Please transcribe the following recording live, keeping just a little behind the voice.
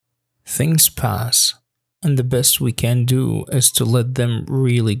Things pass, and the best we can do is to let them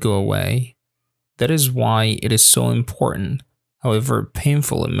really go away. That is why it is so important, however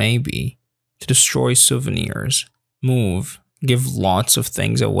painful it may be, to destroy souvenirs, move, give lots of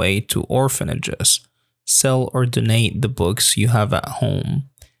things away to orphanages, sell or donate the books you have at home.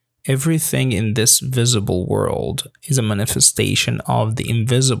 Everything in this visible world is a manifestation of the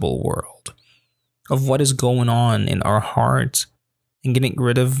invisible world, of what is going on in our hearts, and getting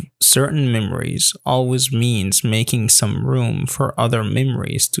rid of certain memories always means making some room for other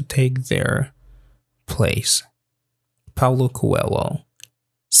memories to take their place. Paulo Coelho.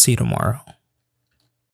 See you tomorrow.